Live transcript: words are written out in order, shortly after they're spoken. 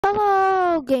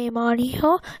Game on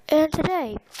here, and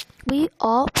today we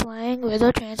are playing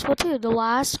Riddle Transfer 2, the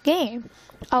last game.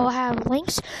 I will have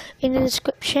links in the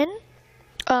description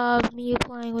of me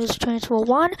playing Riddle Transfer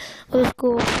 1, Riddle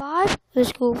School 5, Riddle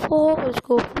School 4, Riddle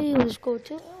School 3, Riddle School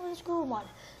 2, and Riddle School 1.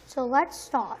 So let's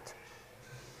start.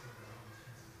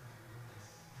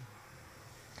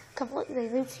 Completely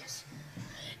Lucius.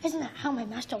 Isn't that how my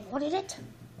master wanted it?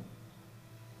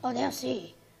 Oh, they'll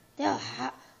see.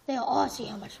 They'll all see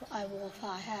how much wolf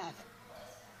I have.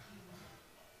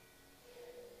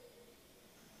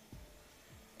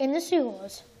 In the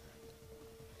sewers,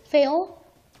 Phil,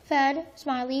 Fed,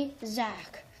 Smiley,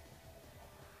 Zach.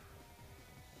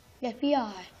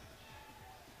 FBI.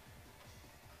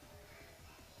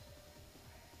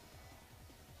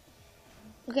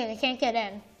 Okay, they can't get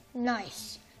in.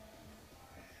 Nice.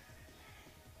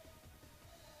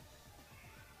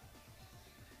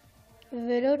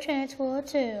 Riddle Transfer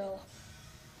 2.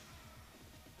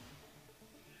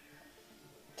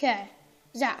 Okay,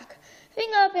 Zach.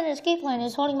 Finger up in the escape plan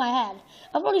is holding my head.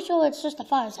 I'm pretty sure it's just a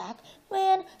fire, Zach.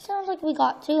 Man, sounds like we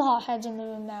got two hotheads in the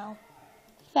room now.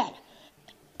 Fed.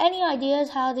 Any ideas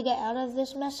how to get out of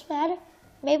this mess, Fed?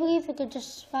 Maybe if we could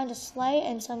just find a sleigh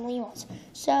and some lemons.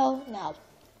 So, no.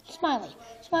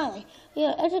 Smiley,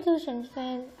 your execution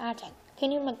fanatic.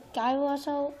 Can you MacGyver us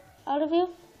out of here?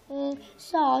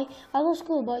 Sorry, I love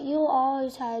school, but you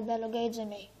always had better grades than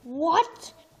me.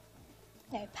 What?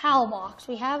 Okay, power box.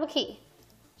 We have a key.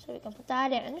 So we can put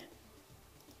that in.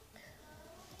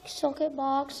 Circuit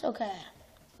box. Okay.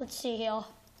 Let's see here.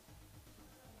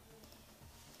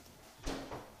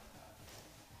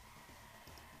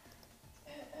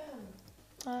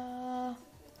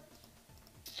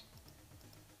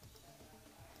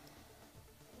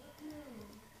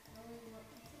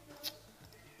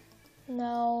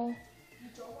 No. You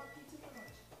don't want pizza for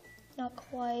lunch? Not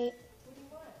quite. What do you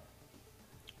want?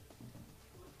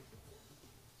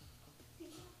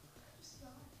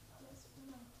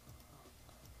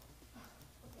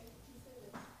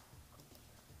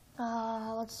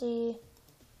 Let's see.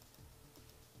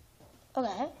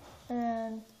 Okay, and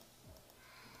then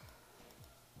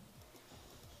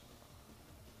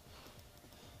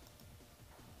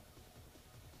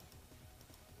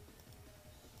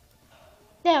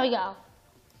there we go.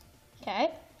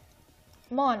 Okay.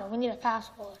 Come on, we need a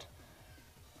password.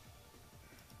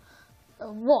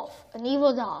 A wolf, an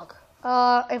evil dog.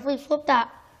 If we flip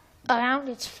that around,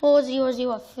 it's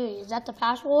 4003. Is that the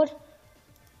password?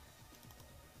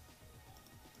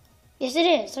 Yes, it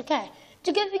is. Okay.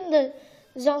 To giving the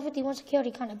Zone 51 security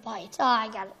kind of bites. I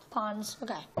got it. Puns.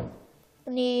 Okay.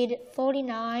 We need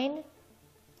 49.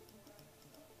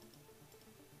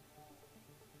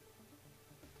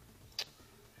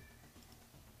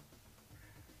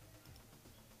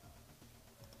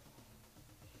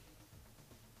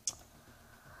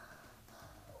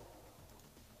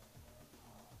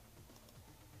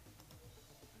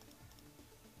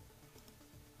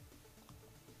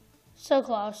 So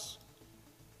close.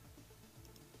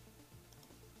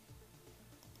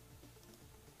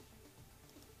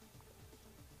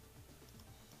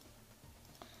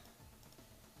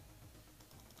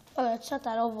 Oh, let's set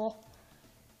that oval.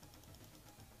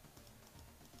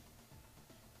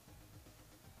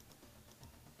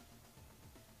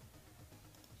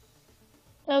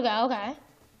 Okay.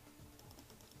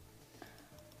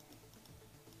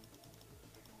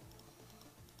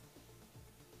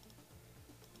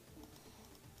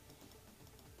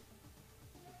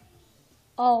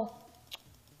 Oh.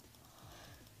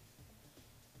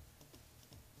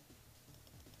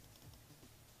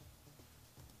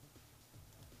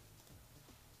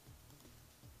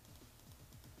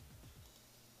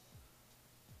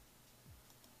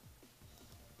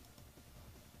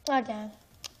 Oh, damn.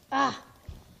 Ah.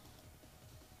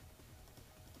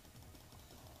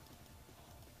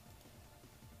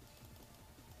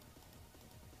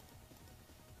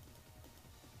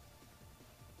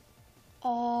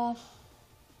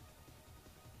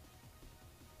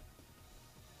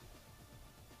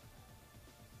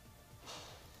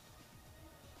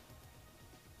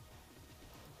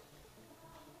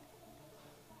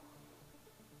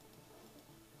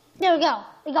 There we go.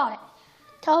 We got it.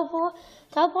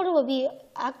 Teleporter will be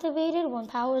activated when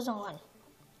power is on.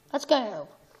 Let's go.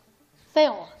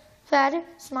 Phil, Fed,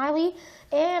 Smiley,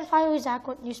 and finally Zach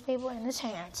with newspaper in his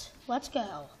hands. Let's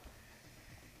go.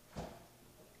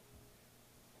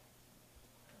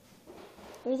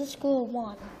 Where's the school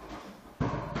one?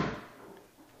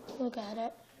 Look at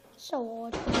it. So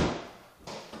old.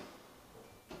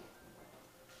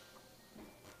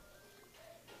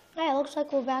 Hey, it looks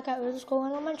like we're back at Riddle School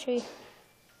Elementary.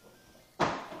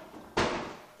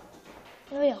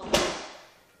 Here we are.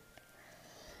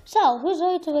 So, who's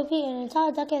ready to repeat an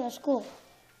entire decade of school?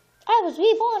 I was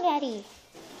reborn, Daddy.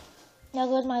 Now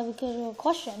goes my occasional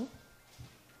question.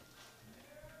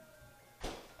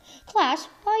 Class,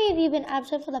 why have you been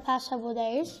absent for the past several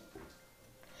days?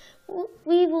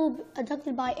 We were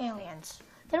abducted by aliens.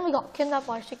 Then we got kidnapped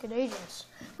by secret agents.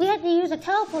 We had to use a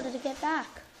teleporter to get back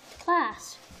to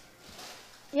class.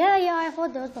 Yeah, I've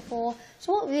heard those before.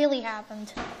 So what really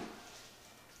happened?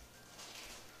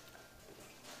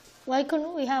 Why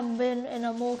couldn't we have been in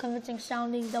a more convincing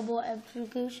sounding double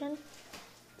execution?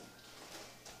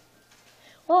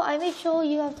 Well, I made sure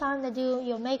you have time to do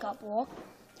your makeup work.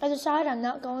 I decided I'm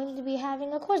not going to be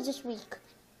having a quiz this week.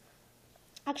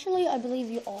 Actually, I believe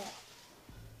you are.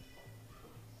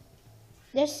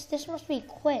 This must be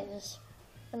quiz.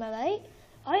 Am I right?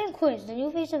 I am quiz, the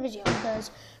new face of video, because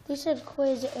this said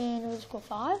quiz in Riddle School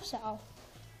 5, so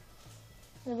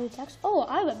the blue text. Oh,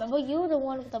 I remember you were the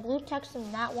one with the blue text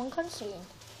in that one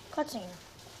cutscene.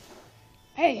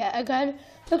 Hey, again,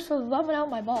 thanks for rubbing out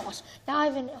my boss. Now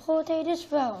I've inherited his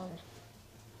throne.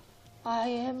 I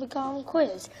have become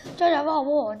quiz, judge of all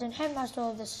wards, and headmaster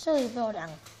of this silly building.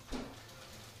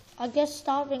 I guess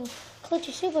stopping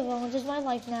glitchy supervillains is my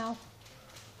life now.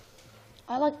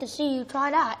 I'd like to see you try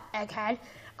that, egghead.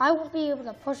 I won't be able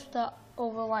to push the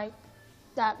over like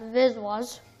that Viz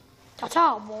was. That's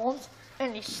how it moves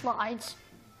in these slides.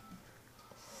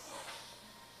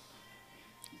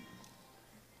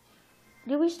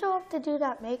 Do we still have to do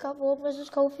that makeup work, Mrs.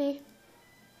 Kofi?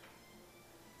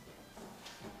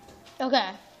 Okay,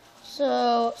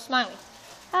 so Smiley.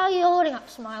 How are you holding up,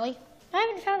 Smiley? I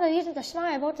haven't found a reason to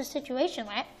smile about the situation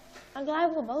yet. I'm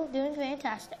glad we're both doing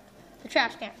fantastic. The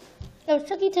trash can. It was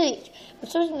tricky to reach, but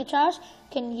searching the trash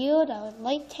can yield a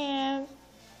light tan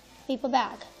paper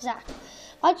bag. Zach.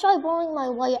 I tried borrowing my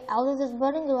way out of this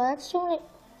building, but that's so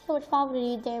much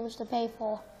property damage to pay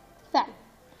for. Fed.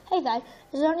 Hey, Fed,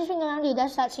 is there anything around your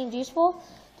desk that seems useful?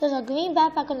 There's a green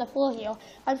backpack on the floor here.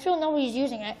 I'm sure nobody's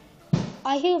using it.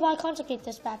 I hereby consecrate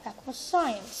this backpack for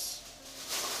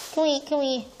science. Can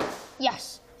we,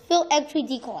 yes, fill entry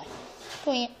decoy.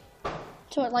 Can we,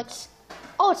 so it like,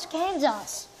 oh, it scans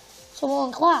us. So we're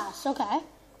in class, okay.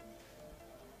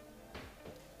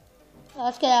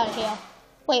 Let's get out of here.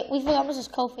 Wait, we forgot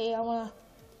Mrs. Kofi.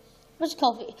 Mrs.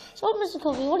 Kofi. So, Mrs.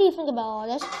 Kofi, what do you think about all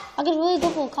this? I could really go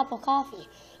for a cup of coffee.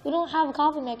 We don't have a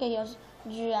coffee maker here,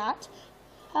 Jack.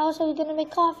 How else are we going to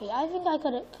make coffee? I think I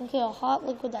could compare a hot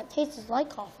liquid that tastes like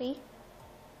coffee.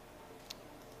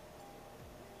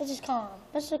 This is calm.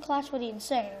 This is a class for the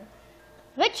insane.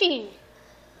 Richie,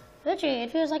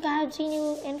 it feels like I haven't seen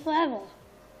you in forever.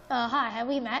 Hi, have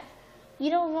we met? You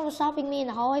don't remember stopping me in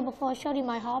the hallway before I showed you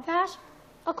my hall pass?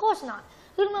 Of course not.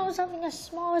 Who remembers something as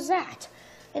small as that?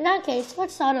 In that case,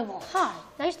 let's start over. Hi,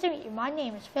 nice to meet you. My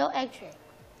name is Phil Eggtree.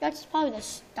 That's probably the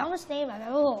dumbest name I've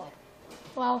ever heard.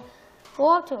 Well, we're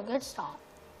off to a good start.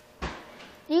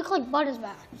 You collect buttons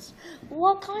bags.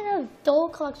 What kind of doll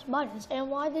collects buttons, and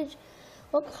what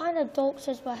kind of doll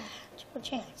says by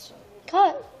chance?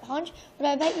 Cut, Hunch, but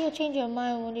I bet you'll change your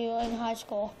mind when you're in high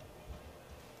school.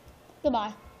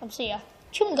 Goodbye. I'm see ya.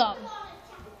 Chewing gum.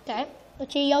 Okay.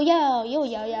 Let's see.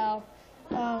 Yo.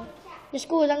 The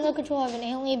school is under control of an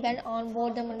alien bent on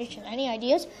board demolition. Any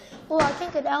ideas? Well, I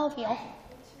think an elf here.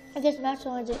 I guess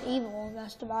Mastermind's an evil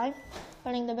mastermind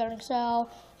running the building. So,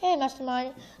 hey,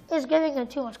 Mastermind is giving him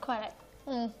too much credit.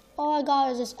 All I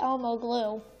got is this Elmo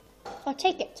glue. I'll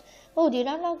take it. Oh, dude,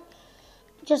 I'm not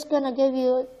just gonna give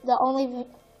you the only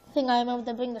thing I remember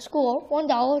to bring to school.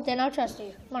 $1, then I'll trust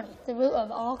you. Money, the root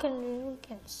of all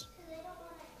convenience.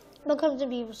 What comes to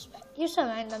be respect? You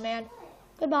surrender, man.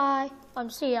 Goodbye.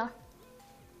 See ya.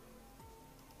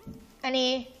 And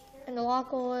the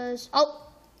locker was,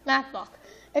 math book.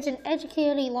 It's an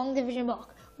educationally long division book.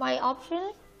 My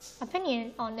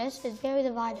opinion on this is very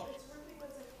divided.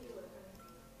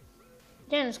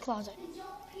 Janitor's closet.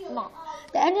 Mop.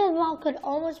 The end of the mop could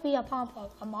almost be a pom-pom.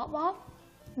 A mop?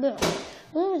 Boom.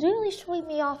 Blooms really sweep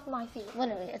me off my feet.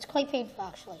 Literally. It's quite painful,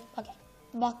 actually. Okay.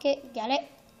 Bucket. Get it?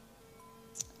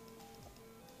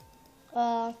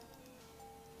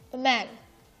 The men.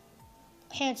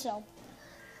 Hand soap.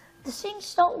 The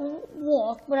sinks don't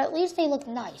work, but at least they look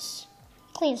nice.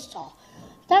 Clean stall.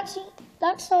 That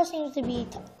stall seems to be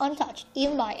untouched,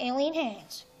 even by alien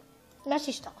hands.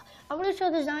 Messy stall. I'm pretty sure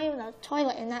there's not even a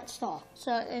toilet in that stall.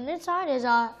 So, and inside is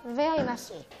very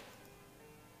messy.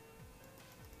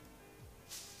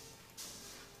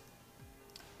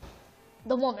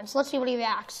 The woman's. Let's see what he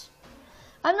reacts.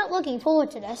 I'm not looking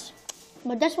forward to this,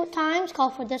 but desperate times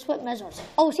call for desperate measures.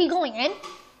 Oh, is he going in?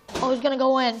 Oh, he's gonna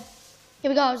go in. Here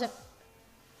we go.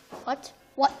 What?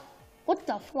 What What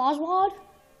the floswad?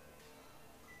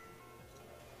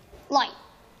 Light.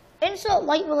 Insert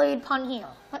light-related pun here.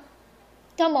 What?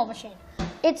 Gumball machine.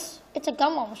 It's a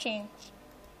gumball machine.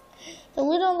 The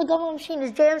lid on the gumball machine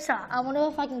is jammed shut. I wonder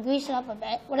if I can grease it up a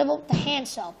bit. What about the hand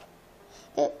soap?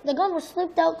 The gumball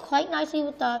slipped out quite nicely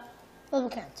with the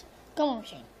lubricant. Gumball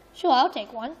machine. Sure, I'll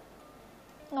take one.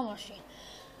 Gumball machine.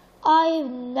 I've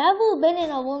never been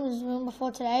in a woman's room before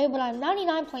today, but I'm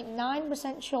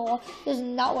 99.9% sure this is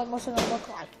not what most of them look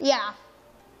like. Yeah.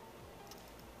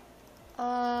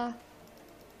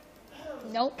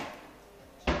 Nope.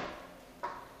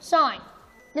 Sign.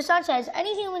 The sign says,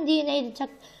 any human DNA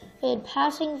detected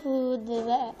passing through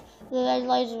the red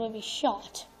laser will be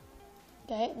shot.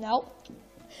 Okay, nope.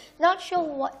 Not sure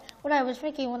what I was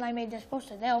thinking when I made this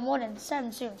poster. There are more than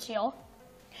 7 students here.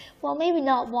 Well, maybe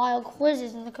not while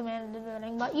quizzes in the command of the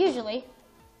building, but usually.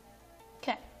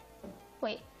 Okay.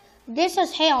 Wait. This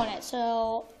has hair on it,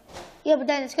 so... Yeah, but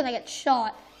then it's gonna get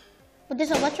shot. But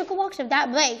this electrical box, if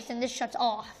that breaks, then this shuts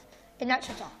off. And that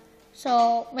shuts off.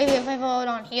 So, maybe if I throw it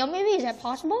on here, maybe? Is that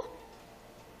possible?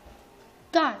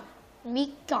 Gun.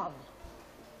 Meat gum.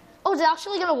 Oh, is it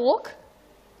actually gonna work?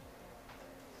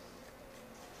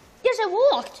 Yes, it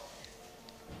worked!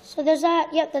 So there's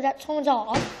that, yep, that turns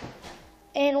off.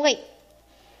 And wait,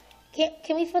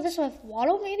 can we fill this with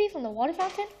water maybe from the water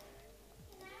fountain?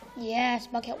 Yes,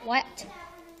 bucket wet.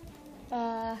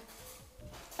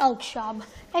 Oh, Chubb.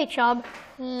 Hey, Chubb.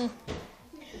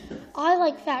 I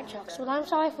like fat jokes, but I'm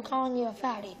sorry for calling you a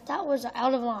fatty. That was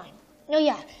out of line. No,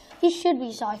 yeah, you should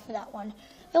be sorry for that one.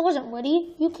 It wasn't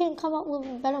witty. You can come up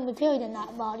with better material than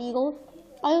that, Bald Eagle.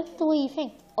 I like the way you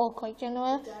think, earthquake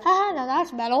generator. Haha, now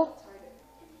that's better.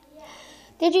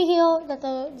 Did you hear that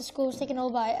the school was taken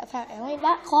over by a fat alien?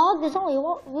 That clog, there's only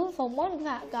room for one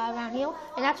fat guy around here,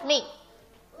 and that's me.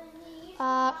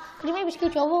 Could you maybe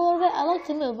scooch over a little bit? I like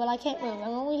to move, but I can't move. I'm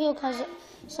only here because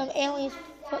some aliens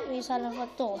put me inside the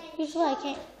front door. Usually I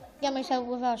can't get myself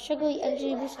without a sugary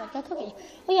energy boost like a cookie.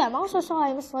 Oh yeah, I'm also sorry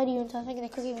I misled you into thinking the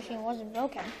cookie machine wasn't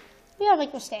broken. We all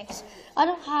make mistakes. I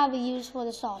don't have a use for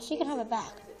the sauce. You can have it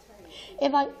back.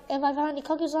 If I find any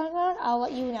cookies lying around, I'll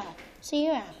let you know. See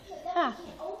you around. Huh.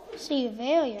 See you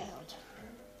very around.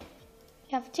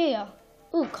 Cafeteria.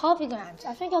 Ooh, coffee grounds.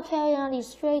 I think I'll carry on these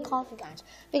stray coffee grounds.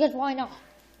 Because why not?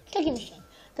 Cookie machine.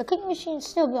 The cookie machine's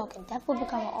still broken. That will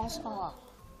become an awesome.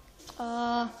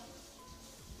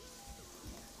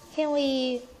 Can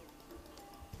we...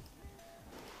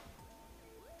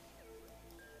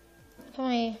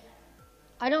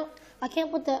 I can't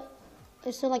put the...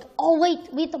 It's still like, oh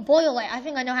wait, we have to boil it. I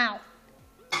think I know how.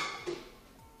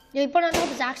 Did we put it on top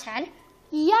of Zach's head?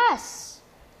 Yes!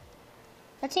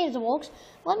 That seems to work.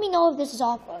 Let me know if this is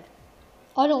awkward.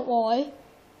 I don't worry.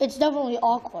 It's definitely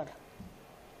awkward.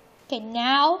 Okay,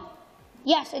 now.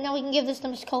 Yes, and now we can give this to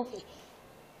Miss Kofi.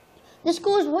 The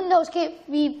school's windows can't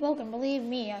be broken. Believe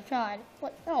me, I've tried.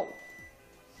 What? No.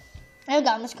 There we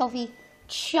go, Miss Kofi.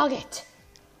 Chug it.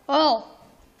 Oh.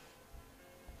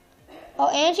 Oh,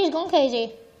 and she's going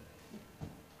crazy.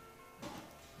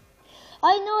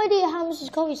 I have no idea how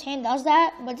Mrs. Kofi's hand does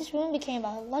that, but this room became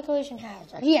a decoration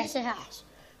hazard. Yes, it has.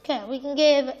 Okay, we can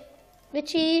give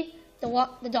Richie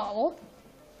the doll.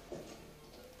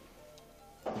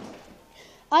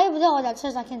 I have a doll that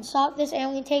says I can stop this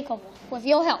alien takeover with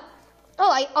your help.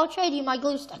 Oh, I'll trade you my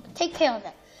glue stick. Take care of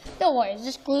it. Don't worry,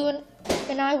 this glue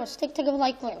and I will stick together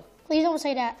like glue. Please don't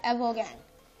say that ever again.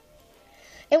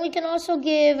 And we can also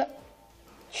give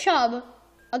Chubb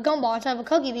a gumball instead of a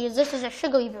cookie because this is a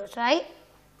sugary boost, right?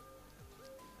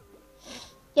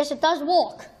 Yes, it does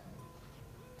work.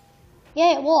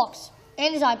 Yeah, it works.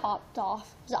 And his eye popped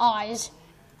off. His eyes.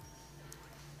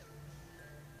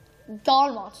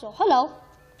 Dawn Monster. Hello.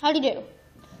 How do you do?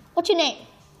 What's your name?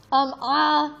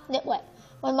 Nitwit.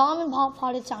 My mom and pop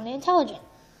thought it sounded intelligent.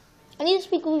 I need to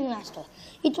speak with your master.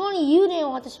 He told me you didn't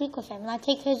want to speak with him, and I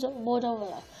take his word over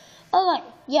there. Alright,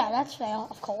 yeah, that's fair,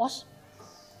 of course.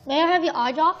 May I have your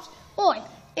eye drops? Boy,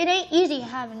 it ain't easy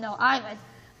having no eyelid.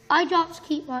 Eye drops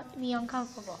keep me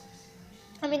uncomfortable.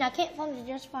 I mean, I can't function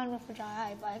just fine with a dry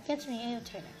eye, but it gets me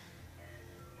irritated.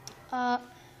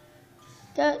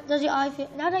 Does your eye feel...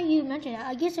 Now that you mention it,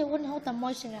 I guess it wouldn't hurt to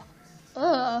moisten it.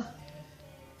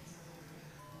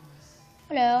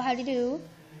 Hello, how do you do?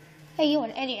 Hey, you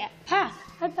an idiot. Ha!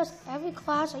 I passed every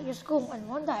class at your school in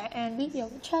one day and beat you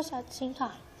over the chest at the same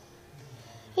time.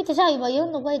 Hate to tell you, but you're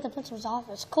in the way of the principal's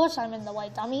office. Of course I'm in the way,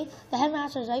 dummy. The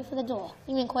headmaster's right for the door.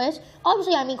 You mean quiz?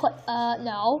 Obviously I mean quiz.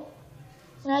 No.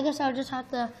 And I guess I'll just have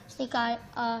to sneak eye,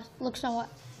 look somewhat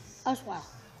elsewhere.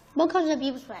 What comes to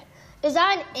people's friend? Is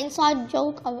that an inside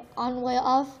joke of unaware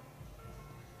of?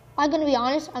 I'm gonna be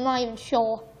honest, I'm not even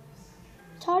sure.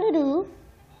 Ta-da-doo.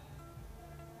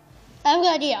 I have an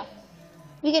idea.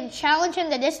 We can challenge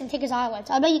him to this and take his highlights.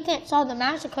 I bet you can't solve the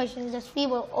master question in this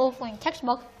feeble, overflowing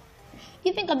textbook.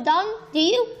 You think I'm dumb? Do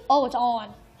you? Oh, it's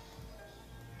on.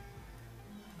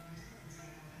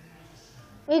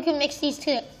 We can mix these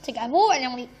two together,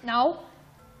 and then no.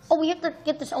 Oh, we have to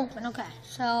get this open. Okay,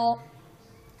 so,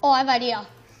 I have an idea.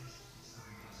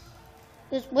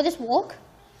 Will this work?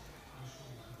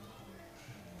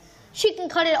 She can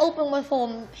cut it open with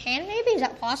her hand, maybe? Is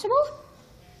that possible?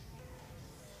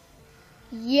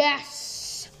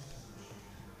 Yes.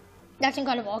 That's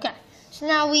incredible. Okay, so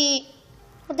now we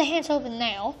put the hands open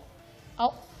now.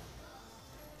 Oh.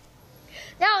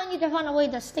 Now I need to find a way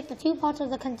to stick the two parts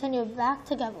of the container back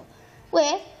together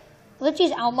with, let's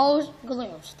use Elmo's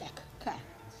glue stick. Okay.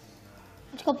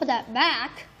 Let's go put that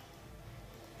back.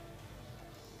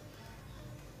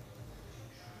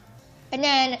 And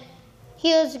then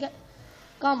here's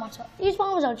Godmother. These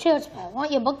ones are cheers, pal.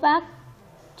 Want your book back?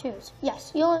 Cheers.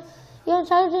 Yes, your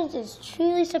intelligence is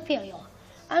truly superior.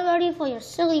 I'm ready for your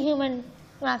silly human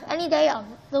math any day of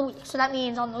the week. So that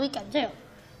means on the weekend too.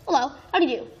 Hello, how do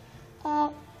you do?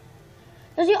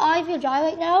 Does your eye feel dry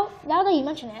right now? Now that you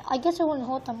mention it, I guess it wouldn't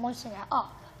hurt to moisten it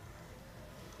up.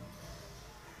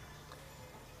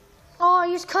 Oh,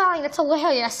 he's crying. That's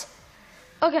hilarious.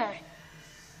 Okay,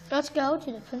 let's go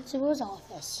to the principal's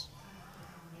office.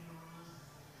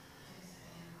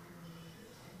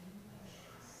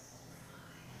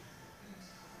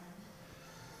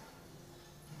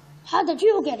 How did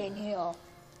you get in here?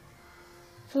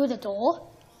 Through the door?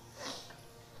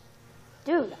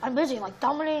 Dude, I'm busy like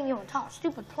dominating your entire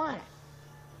stupid planet.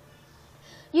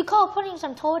 You call putting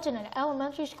some toys in an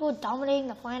elementary school dominating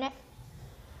the planet?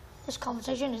 This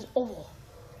conversation is over.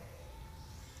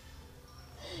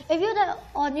 If you're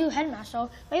our new headmaster,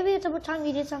 maybe it's about time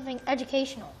you did something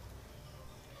educational.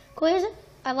 Quiz?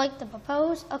 I'd like to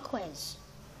propose a quiz.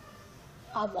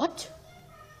 A what?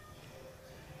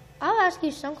 I'll ask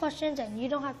you some questions and you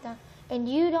don't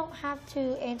have to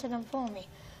answer them for me.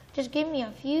 Just give me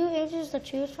a few answers to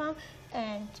choose from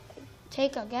and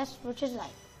take a guess which is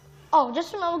right. Oh,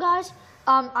 just remember guys,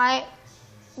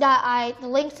 the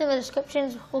links in the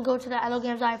descriptions will go to the other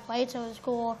games I played. So it's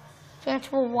called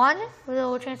Transfer 1,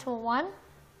 Riddle Transfer 1,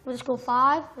 Riddle School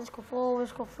 5, Riddle School 4,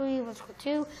 Riddle School 3, Riddle School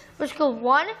 2, Riddle School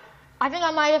 1. I think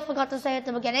I might have forgot to say at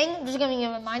the beginning, just giving you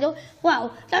a reminder.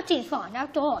 Well, that seems fun.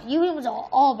 After all, you humans are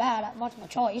all bad at multiple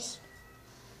choice.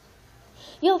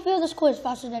 You'll fail this quiz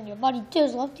faster than your buddy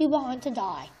Diz left you behind to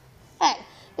die. Hey,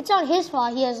 it's not his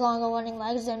fault he has longer running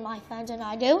legs than my friends and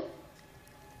I do.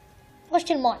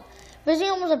 Question 1.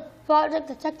 Vizium was a project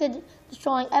detected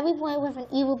destroying every planet with an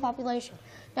evil population.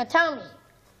 Now tell me,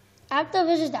 after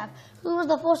Viz's death, who was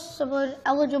the first civilian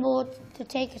eligible to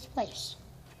take his place?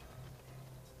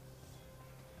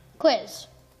 Quiz.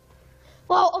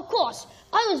 Well, of course,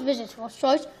 I was Viz's first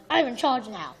choice. I'm in charge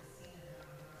now.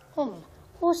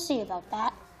 We'll see about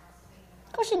that.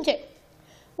 Question 2.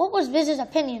 What was Viz's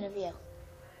opinion of you?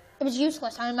 It was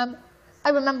useless, I remember.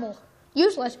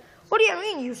 Useless? What do you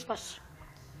mean useless?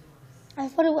 I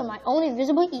thought it with my own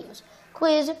invisible ears.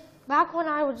 Quiz. Back when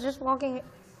I was just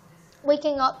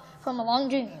waking up from a long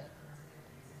dream.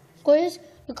 Quiz.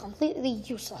 You're completely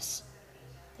useless.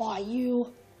 Why,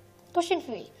 you? Question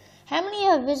 3. How many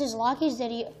of Viz's lackeys did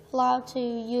he allow to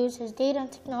use his data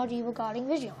and technology regarding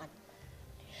Vision?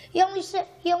 He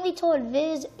only told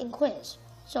Viz in quiz,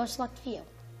 so a select few.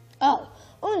 Oh,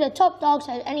 only the top dogs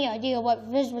had any idea what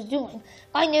Viz was doing.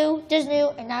 I knew, Diz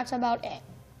knew, and that's about it.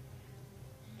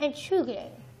 And true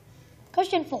game.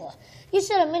 Question 4. You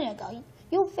said a minute ago,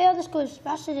 you failed this quiz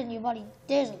faster than your buddy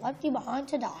Diz left you behind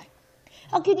to die.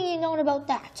 How could you have known about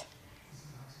that?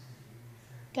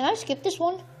 Can I skip this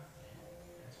one?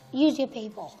 Use your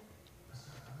paper.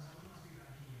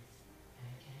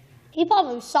 He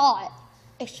probably saw it.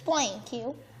 Explain,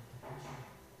 Q.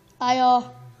 And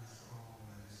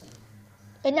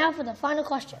now for the final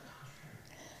question.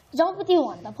 Zone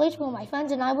 51, the place where my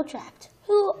friends and I were trapped.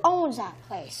 Who owns that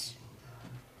place?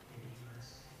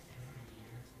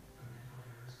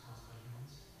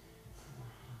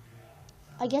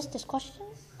 I guess this quiz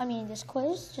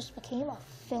just became a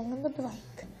fill in the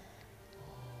blank.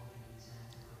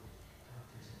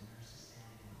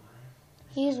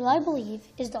 Here's what I believe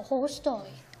is the whole story.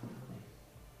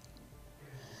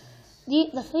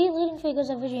 The 3 leading figures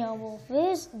of Vision were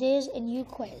Viz, Diz, and you,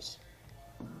 Quiz.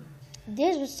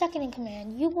 Diz was second in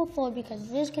command. You were third because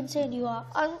Viz considered you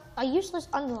a useless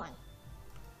underling.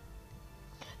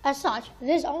 As such,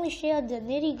 Viz only shared the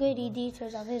nitty-gritty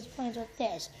details of his plans with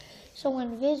Diz. So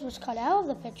when Viz was cut out of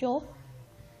the picture,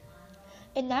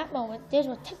 In that moment, Diz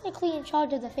was technically in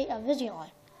charge of the fate of Vision.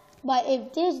 But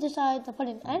if Diz decided to put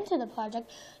an end to the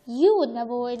project, you would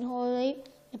never inherit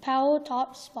the power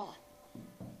top spot.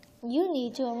 You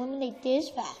need to eliminate Diz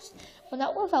fast, but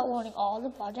not without learning all the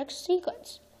project's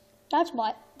secrets. That's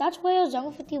where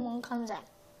Zone 51 comes in.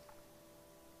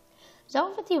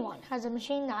 Zone 51 has a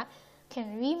machine that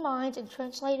can read minds and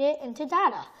translate it into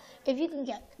data. If you can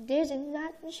get Diz in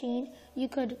that machine, you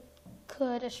could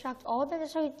extract all the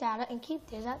necessary data and keep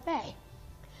Diz at bay.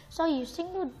 So you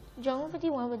signaled Zone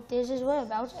 51 with Diz's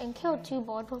whereabouts and killed 2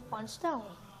 birds with 1 stone.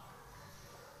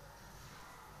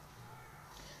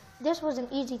 This was an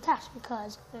easy task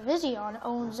because Vision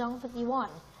owned Zone 51.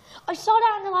 I saw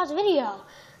that in the last video.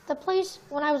 The place,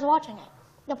 when I was watching it,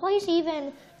 the place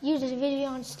even uses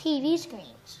Vision's TV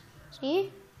screens.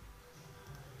 See?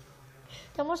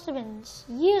 There must have been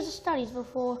years of studies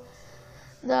before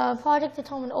the project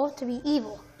determined Earth to be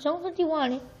evil. Zone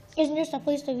 51 isn't just a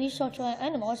place to research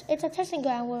animals, it's a testing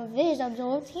ground where Viz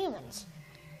observed humans.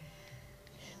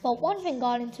 But one thing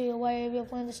got into your way of your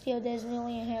plan to steal this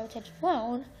newly inherited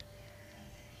throne.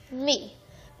 Me.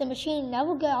 The machine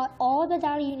never got all the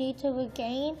data you need to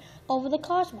regain over the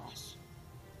cosmos.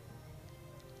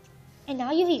 And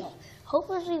now you're here,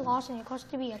 hopelessly lost in your quest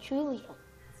to be a true leader.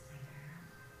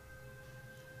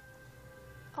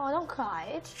 Oh, don't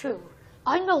cry, it's true.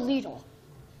 I'm no leader.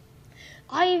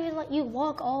 I even let you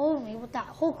walk all over me with that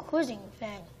whole quizzing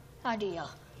thing idea.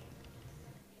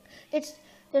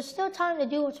 There's still time to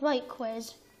do what's right,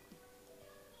 quiz.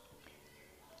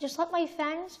 Just let my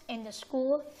friends and the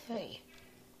school free.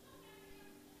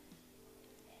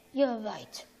 You're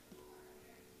right.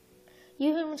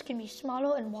 You humans can be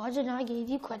smarter and wiser than I gave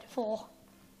you credit for.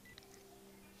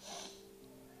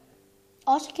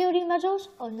 All security measures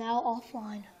are now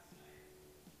offline.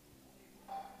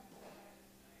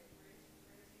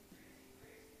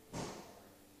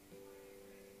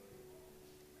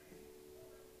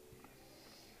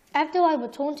 After I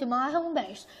return to my home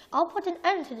base, I'll put an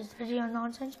end to this video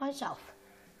nonsense myself.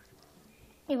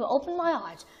 It will open my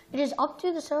eyes. It is up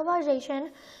to the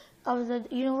civilization of the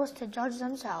universe to judge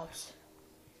themselves.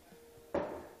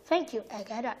 Thank you,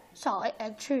 Egghead. Solid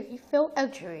egg tree, Phil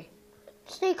egg tree.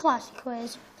 Stay classy,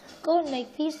 quiz. Go and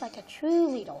make peace like a true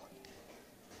leader.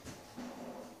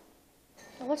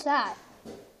 What's that?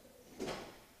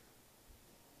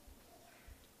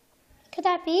 Could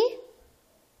that be?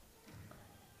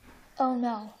 Oh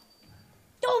no.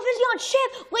 Oh, Vision,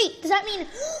 ship! Wait, does that mean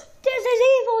this is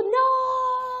evil?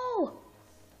 No!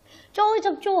 Joys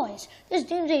of joys. This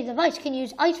doomsday device can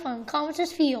use ice from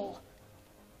Comet's fuel.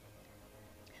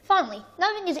 Finally,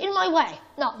 nothing is in my way.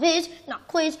 Not Viz, not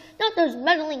Quiz, not those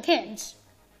meddling kids.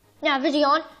 Now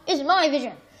Vision is my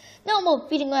vision. No more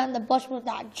beating around the bush with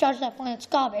that judge that planet's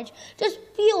garbage. Just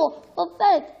fuel,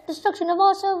 pathetic destruction of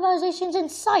all civilizations in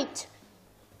sight.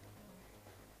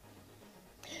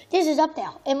 This is up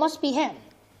there. It must be him.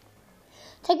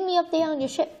 Take me up there on your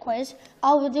ship, Quiz.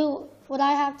 I will do what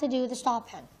I have to do to stop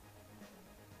him.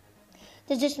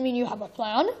 Does this mean you have a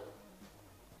plan?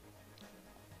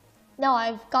 No,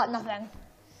 I've got nothing.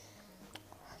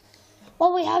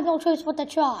 Well, we have no choice but to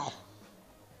try.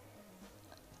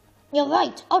 You're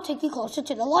right. I'll take you closer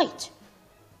to the light.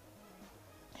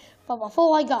 But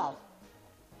before I go,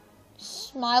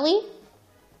 Smiley?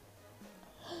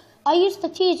 I used to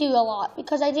tease you a lot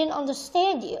because I didn't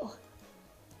understand you.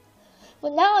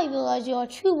 But now I realize you're a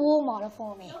true role model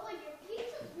for me.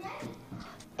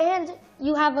 And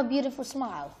you have a beautiful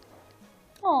smile.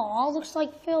 Oh, looks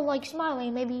like Phil likes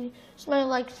Smiley. Maybe Smiley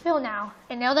likes Phil now.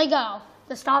 And there they go.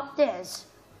 To stop this.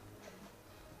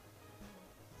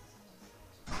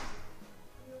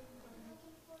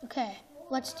 Okay,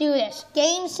 let's do this.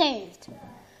 Game saved.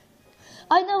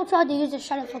 I never tried to use this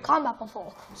shuttle for combat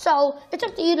before, so it's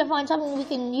up to you to find something we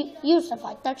can use to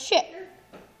fight that shit.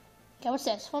 Okay, what's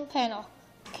this? One panel.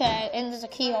 Okay, and there's a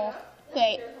keyhole.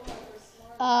 Great.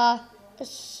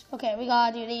 Okay, we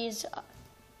gotta do these.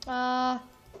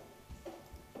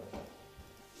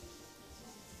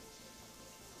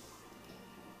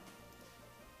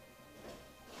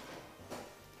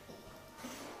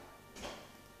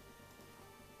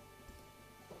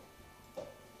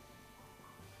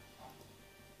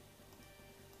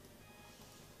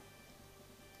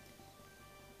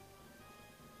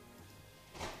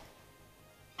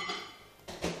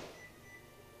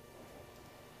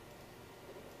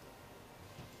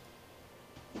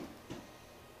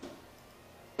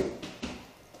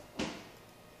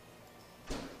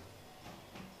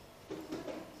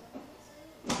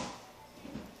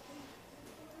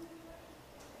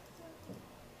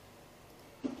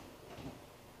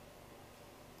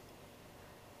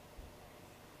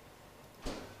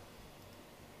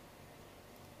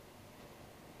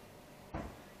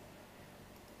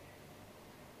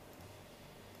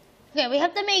 Okay, we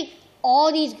have to make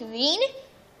all these green.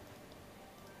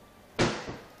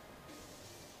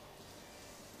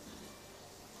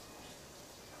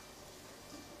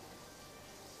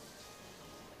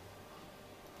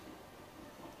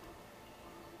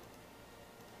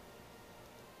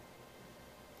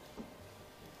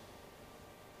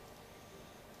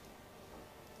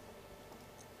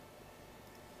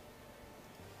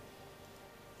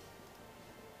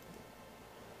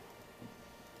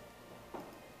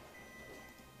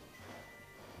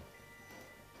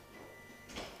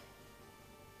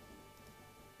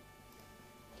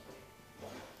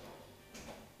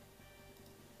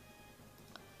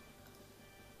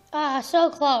 Ah, so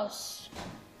close.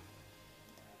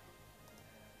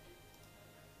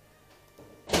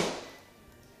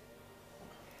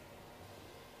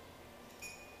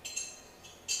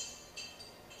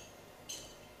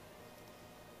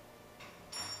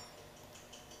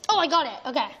 Oh, I got it.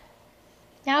 Okay.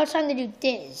 Now it's time to do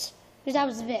Diz. Because that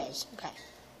was Viz. Okay.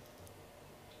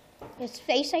 His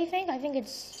face, I think. I think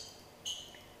it's...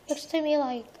 Looks to me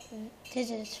like this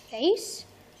is his face.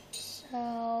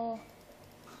 So...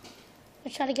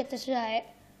 Let's try to get this right.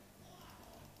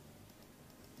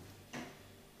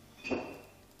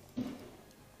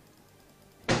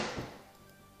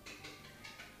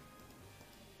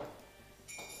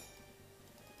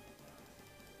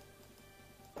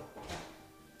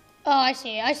 Oh, I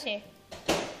see. I see.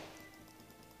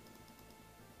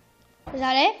 Is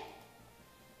that it?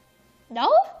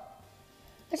 No?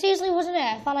 That seriously wasn't it.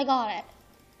 I thought I got it.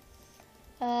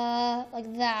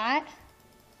 Like that.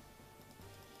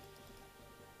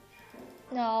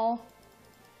 No.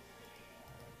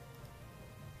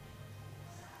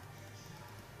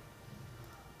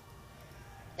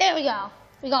 There we go.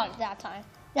 We got it that time.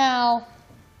 Now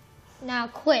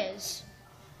quiz.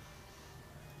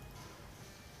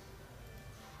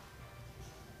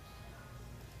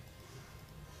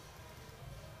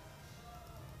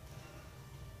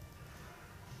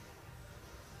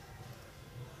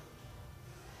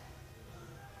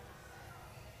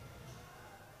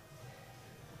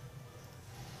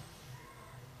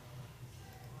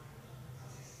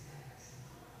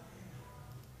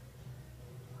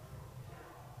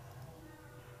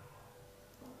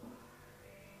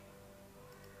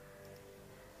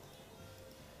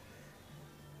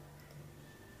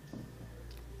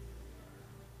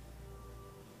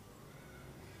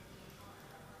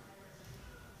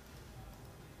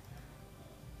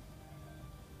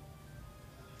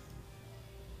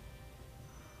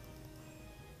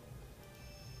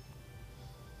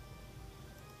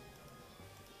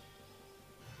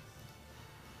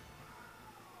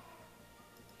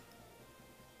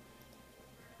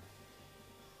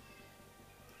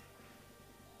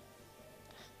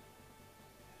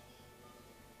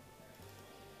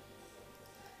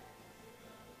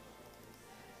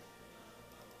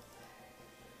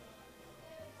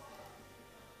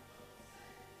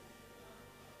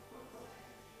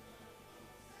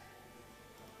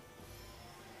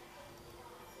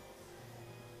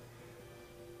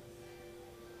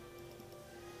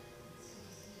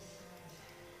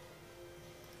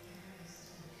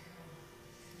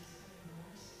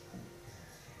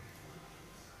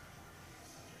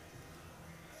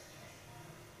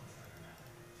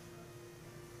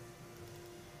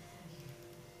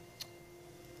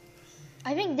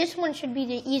 I think this one should be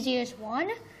the easiest one.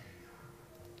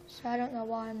 So I don't know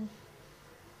why I'm...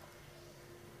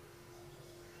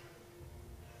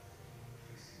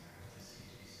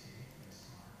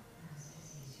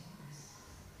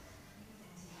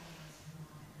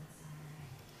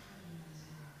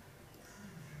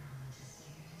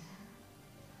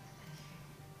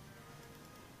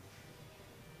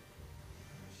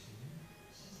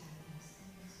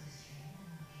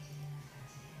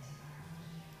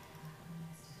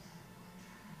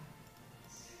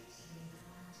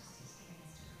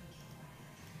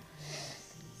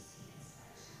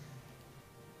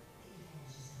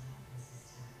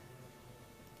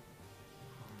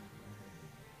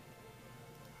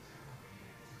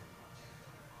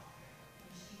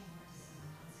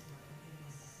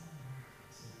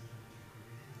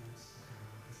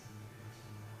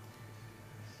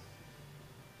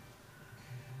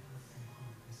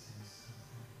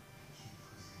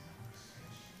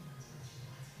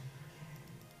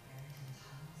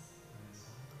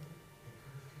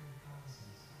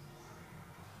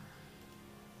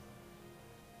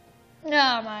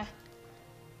 No, my...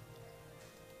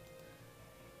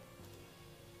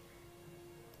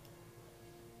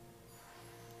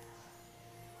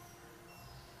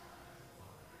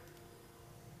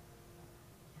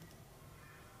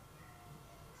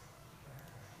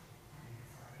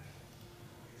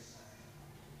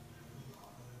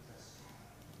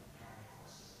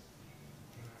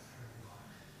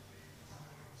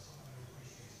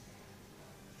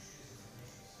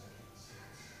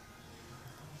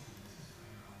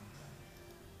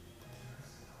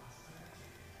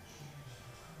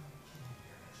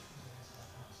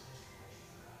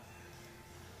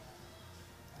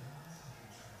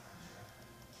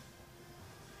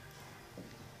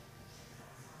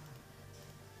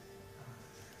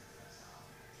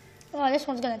 Oh, this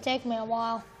one's gonna take me a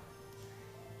while.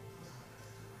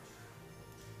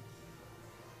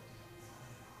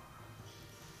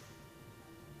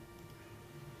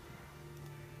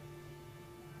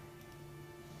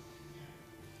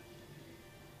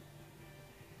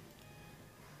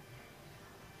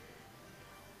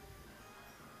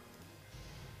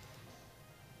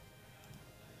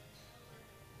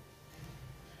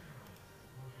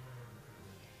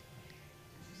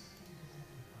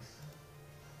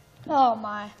 Oh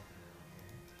my.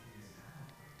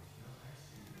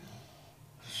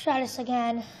 Try this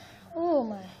again. Oh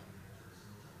my.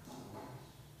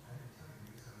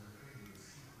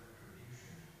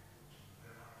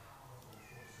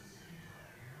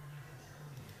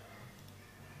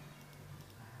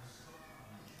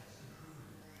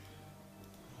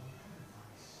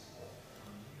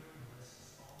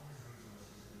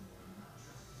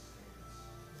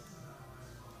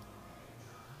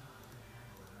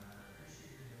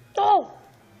 Oh!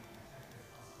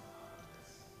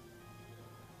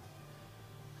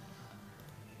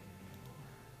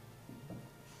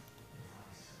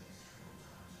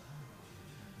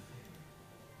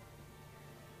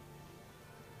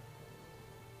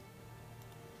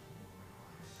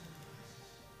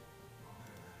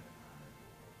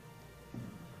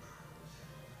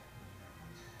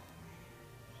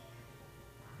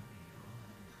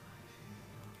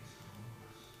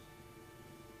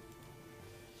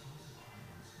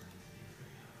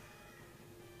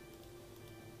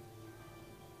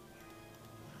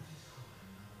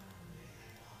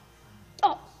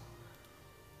 Oh!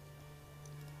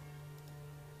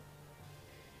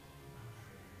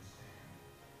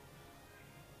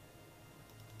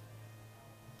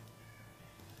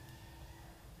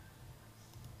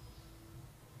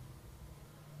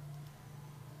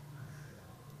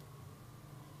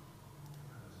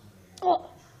 Oh!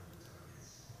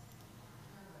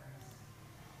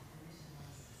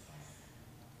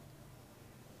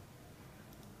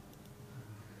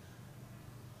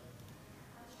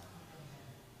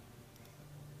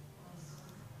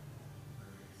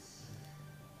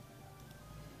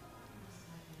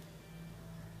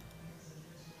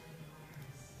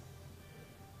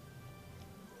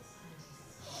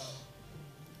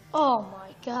 Oh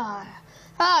my god.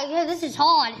 Oh yeah, this is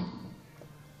hard.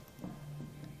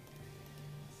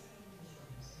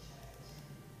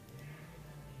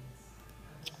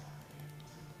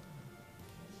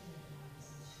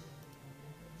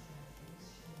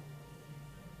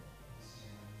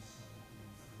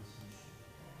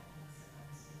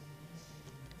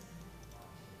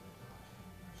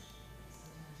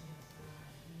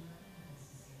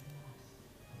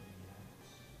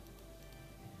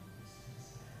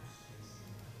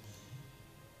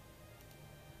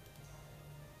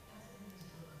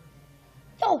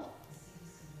 Oh!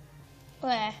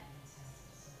 Where?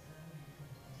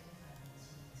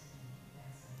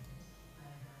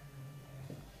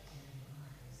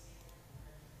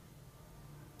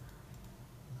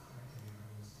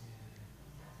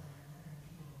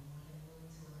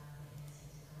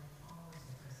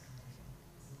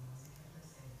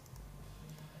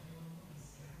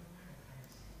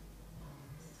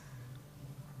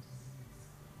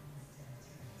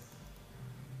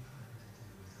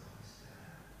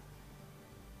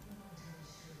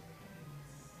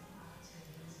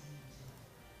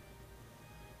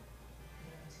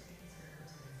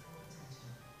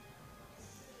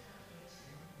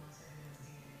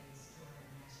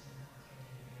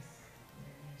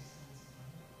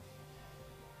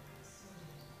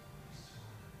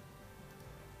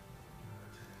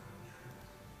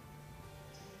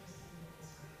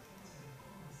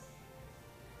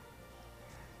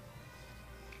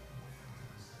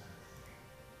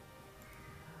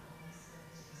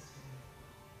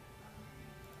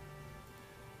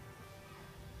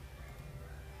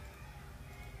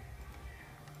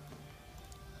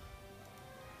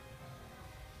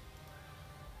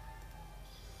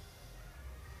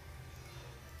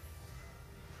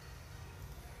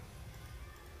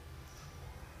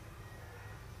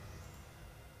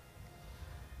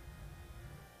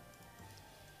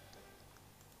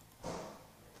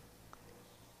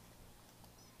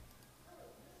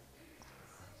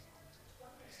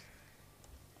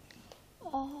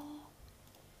 Oh.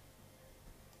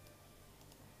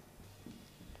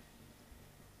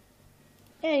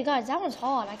 Hey guys, that one's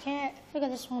hard. I can't figure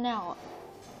this one out.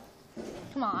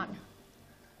 Come on.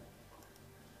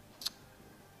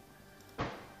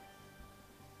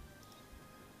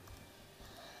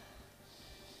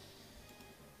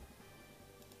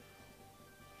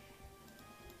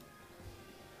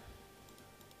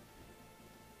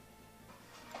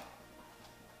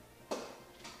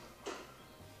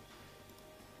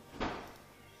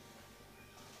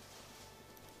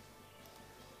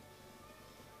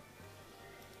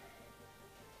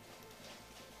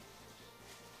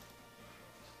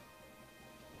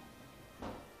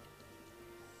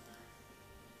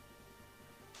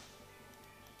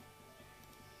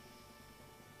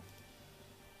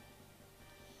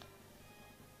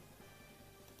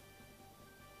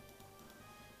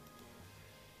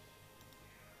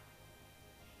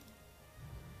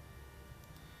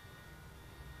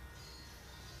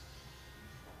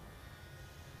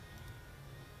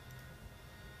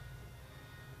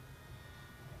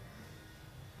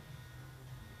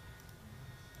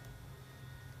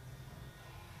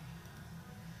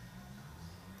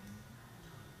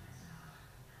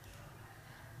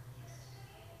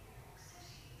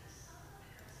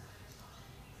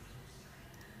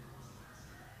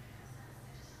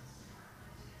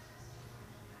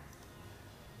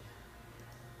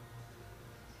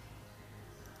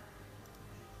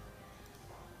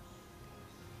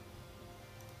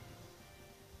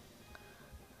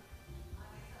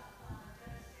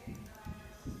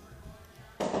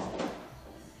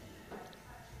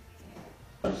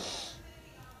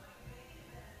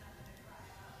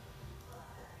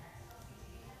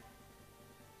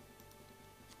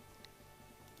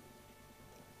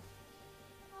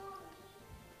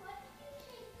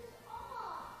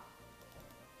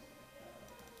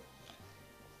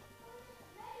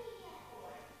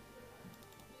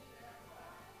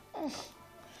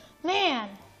 Man.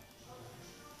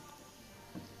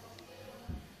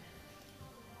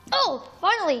 Oh,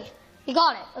 finally. You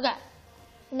got it. Okay.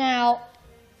 Now,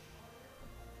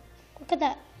 look at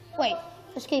that. Wait,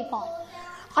 escape pod.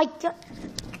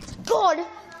 Good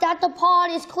that the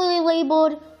pod is clearly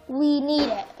labeled. We need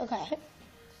it. Okay.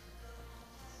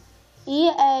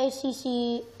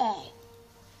 E-A-C-C-A.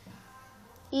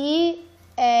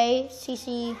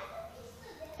 E-A-C-C-A.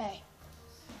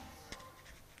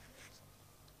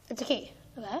 It's a key.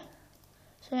 Okay.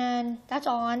 So then that's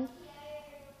on.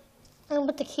 I'm gonna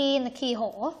put the key in the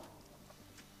keyhole.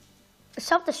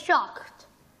 Self-destruct.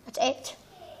 That's it.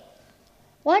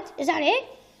 What? Is that it?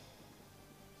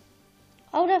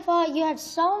 I would have thought you had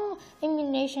some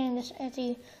ammunition in this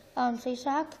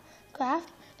anti-sack craft.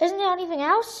 Isn't there anything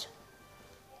else?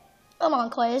 Come on,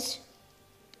 Quiz.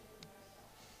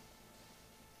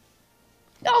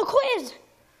 Oh, Quiz!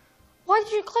 Why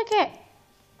did you click it?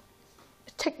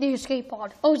 Take the escape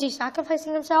pod. Oh, is he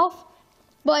sacrificing himself?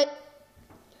 But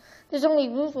there's only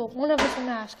room for one of us in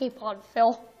that escape pod,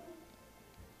 Phil.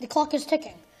 The clock is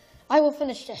ticking. I will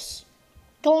finish this.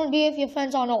 Go and be with your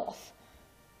friends on off.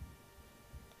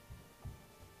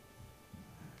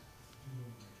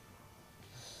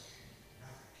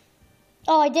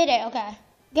 Oh, I did it. Okay.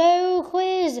 Go,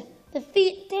 Quiz.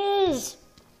 Defeat this.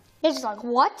 It's like,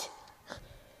 what?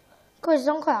 Quiz,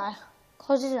 don't cry.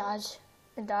 Close his eyes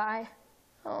and die.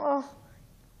 Oh.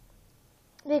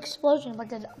 The explosion, but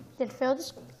did Phil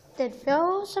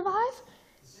survive?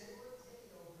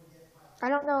 I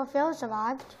don't know if Phil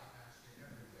survived.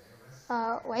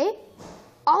 Wait.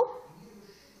 Oh.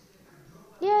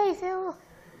 Yay, Phil.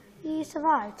 He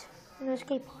survived in the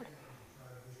escape pod.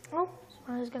 Oh,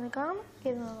 someone's gonna come.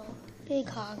 Give him a little big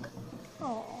hug.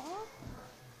 Aww.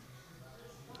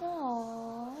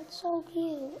 Oh, it's so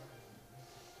cute.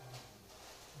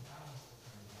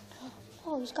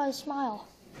 Oh, he's got a smile.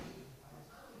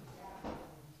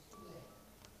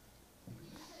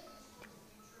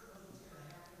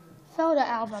 Zelda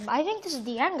album. I think this is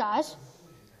the end, guys.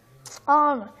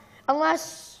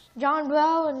 Unless John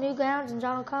Bro and Newgrounds and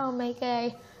John O'Connell make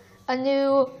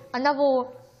another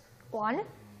one,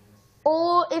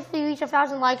 or if we reach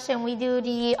 1,000 likes and we do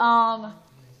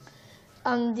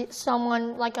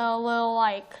someone like a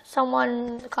little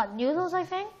someone called Noodles, I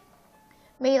think,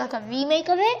 made like a remake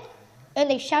of it, and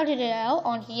they shouted it out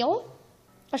on here.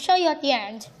 I'll show you at the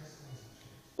end.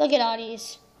 Look at all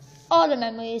these, all the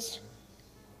memories.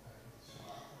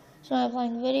 So I'm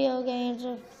playing video games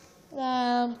with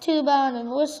Tuba and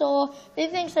Whistle.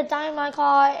 Big thanks to Dynamite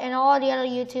Car and all the other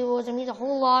YouTubers. It means a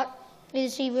whole lot to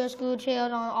see real school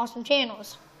channels on awesome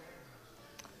channels.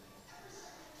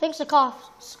 Thanks to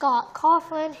Scott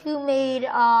Coughlin, who made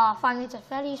Five Nights at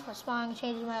Freddy's for inspiring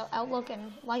changes my outlook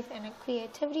and life and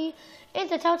creativity. And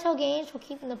to Telltale Games for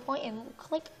keeping the point and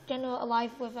click general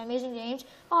alive with amazing games.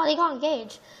 Oh, they got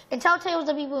engaged. And Telltale was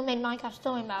the people who made Minecraft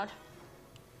Story Mode.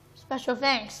 Special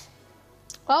thanks.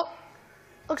 Well,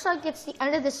 looks like it's the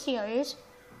end of the series.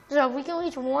 So if we can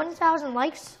reach 1,000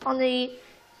 likes on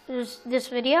this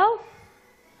video,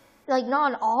 like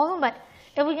not on all of them, but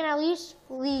if we can at least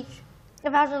reach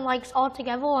 1,000 likes all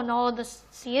together on all of the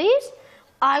series,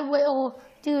 I will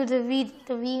do the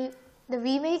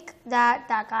remake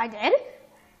that guy did.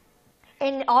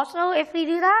 And also, if we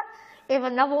do that, if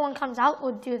another one comes out,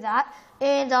 we'll do that.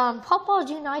 And Papa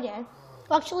United,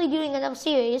 we're actually doing another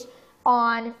series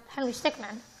on Henry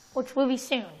Stickmin, which will be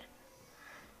soon.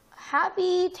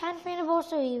 Happy 10th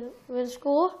anniversary with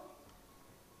school.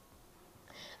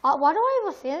 Why do I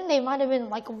have a feeling they might have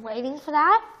been waiting for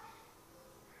that?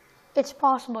 It's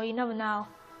possible, you never know.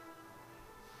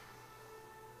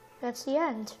 That's the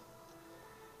end.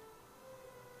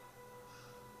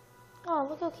 Oh,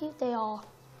 look how cute they are.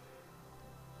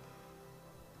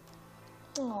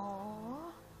 Aww.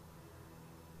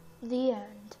 The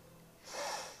end.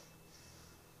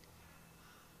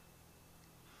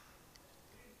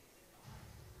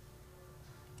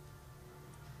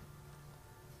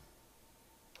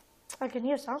 I can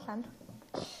hear something.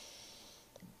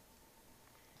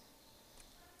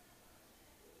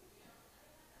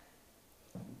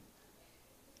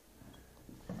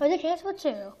 There's a chance for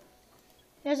two.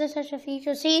 There's such a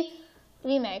feature. See,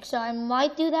 remake. So I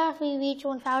might do that if we reach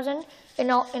 1,000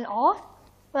 in all.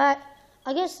 But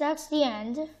I guess that's the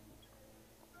end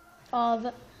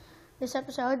of this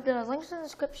episode. The links in the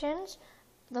descriptions.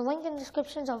 The link in the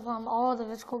descriptions of all the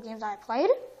physical games I played.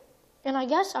 And I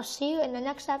guess I'll see you in the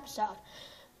next episode.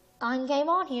 I'm Game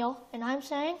On Heel, and I'm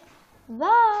saying bye.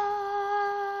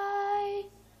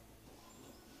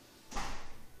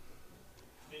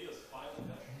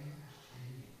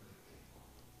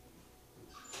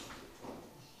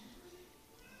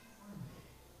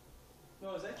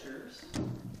 No, is that yours?